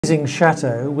This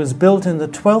chateau was built in the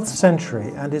 12th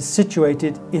century and is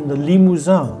situated in the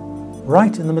Limousin,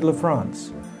 right in the middle of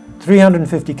France,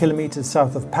 350 kilometers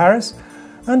south of Paris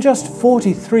and just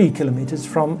 43 kilometers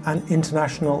from an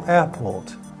international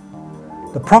airport.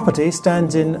 The property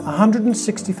stands in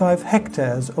 165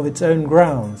 hectares of its own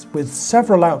grounds with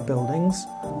several outbuildings,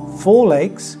 4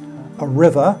 lakes, a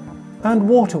river and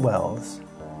water wells.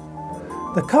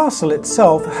 The castle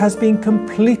itself has been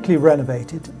completely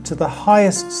renovated to the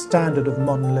highest standard of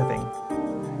modern living.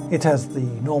 It has the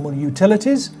normal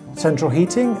utilities, central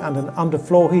heating and an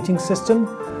underfloor heating system,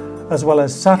 as well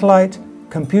as satellite,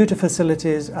 computer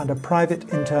facilities and a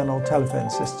private internal telephone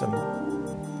system.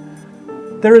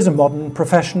 There is a modern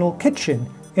professional kitchen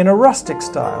in a rustic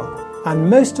style, and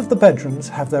most of the bedrooms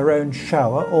have their own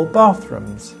shower or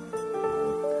bathrooms.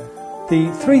 The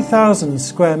 3,000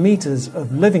 square meters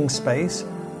of living space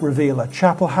reveal a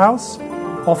chapel house,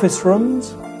 office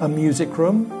rooms, a music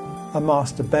room, a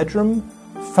master bedroom,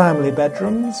 family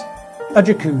bedrooms, a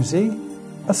jacuzzi,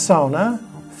 a sauna,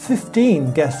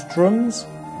 15 guest rooms,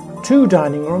 2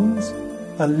 dining rooms,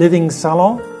 a living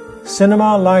salon,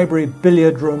 cinema, library,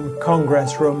 billiard room,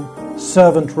 congress room,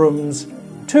 servant rooms,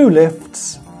 2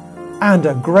 lifts, and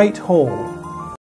a great hall.